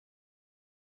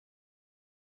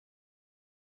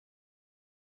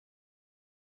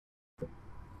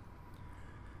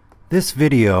This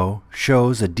video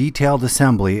shows a detailed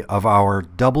assembly of our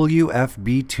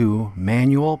WFB2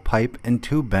 manual pipe and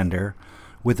tube bender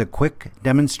with a quick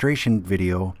demonstration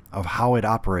video of how it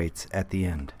operates at the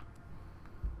end.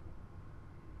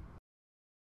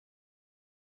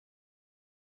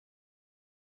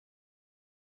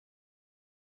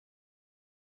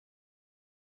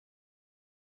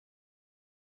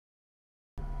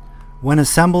 When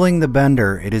assembling the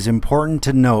bender, it is important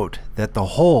to note that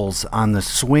the holes on the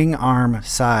swing arm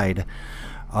side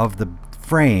of the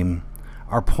frame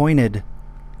are pointed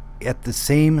at the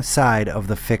same side of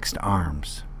the fixed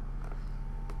arms.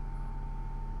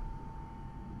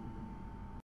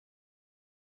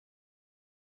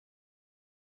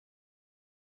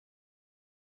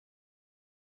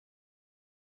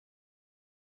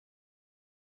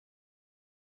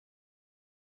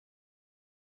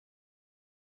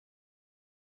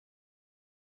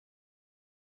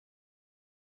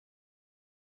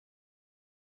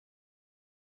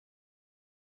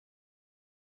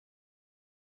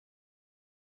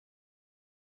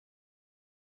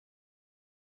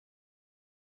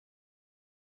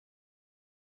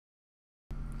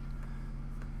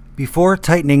 Before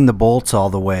tightening the bolts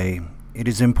all the way, it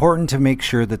is important to make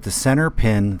sure that the center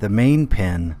pin, the main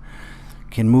pin,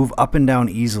 can move up and down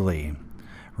easily.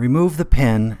 Remove the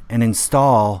pin and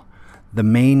install the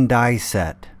main die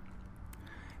set.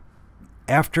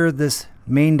 After this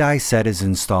main die set is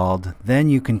installed, then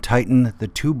you can tighten the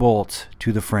two bolts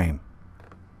to the frame.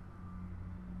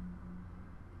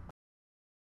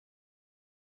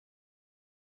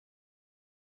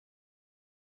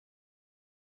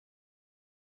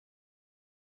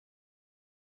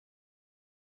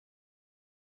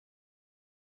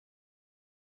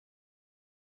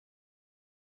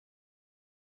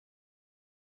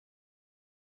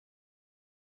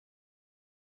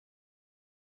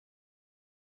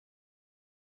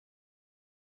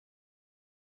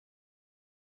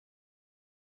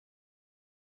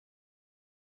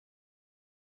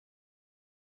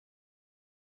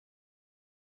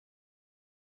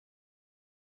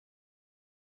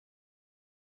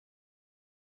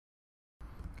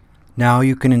 Now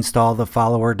you can install the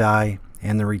follower die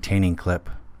and the retaining clip.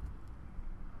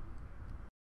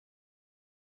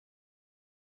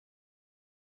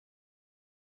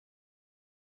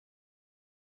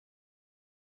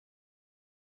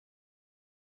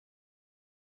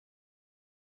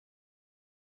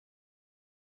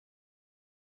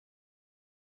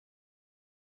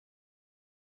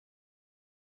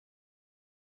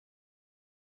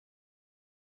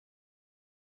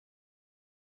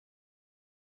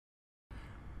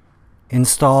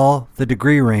 Install the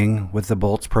degree ring with the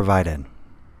bolts provided.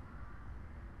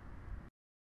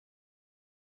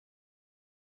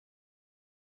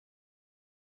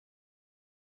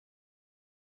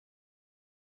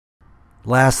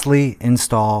 Lastly,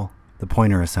 install the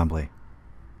pointer assembly.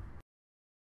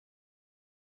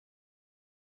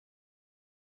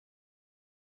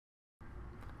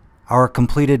 Our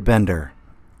completed bender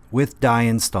with die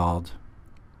installed.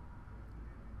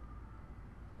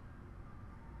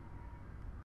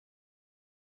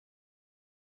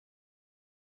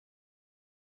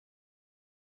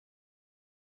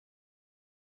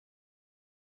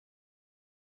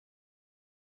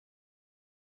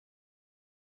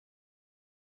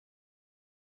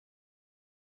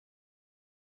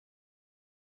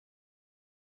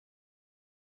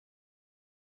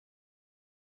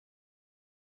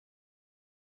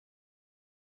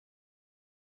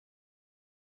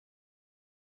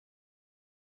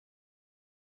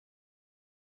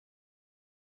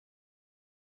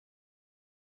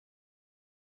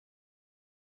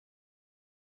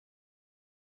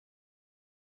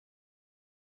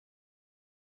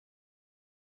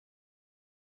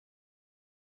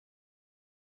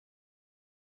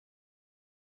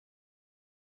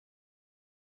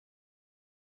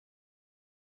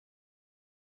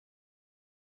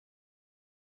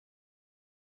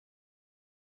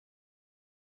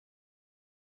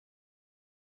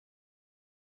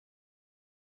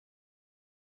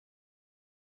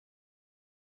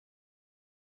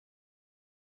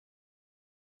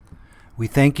 We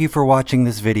thank you for watching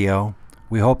this video.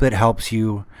 We hope it helps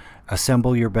you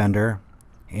assemble your bender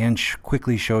and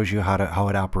quickly shows you how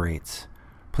it operates.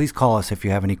 Please call us if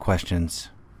you have any questions.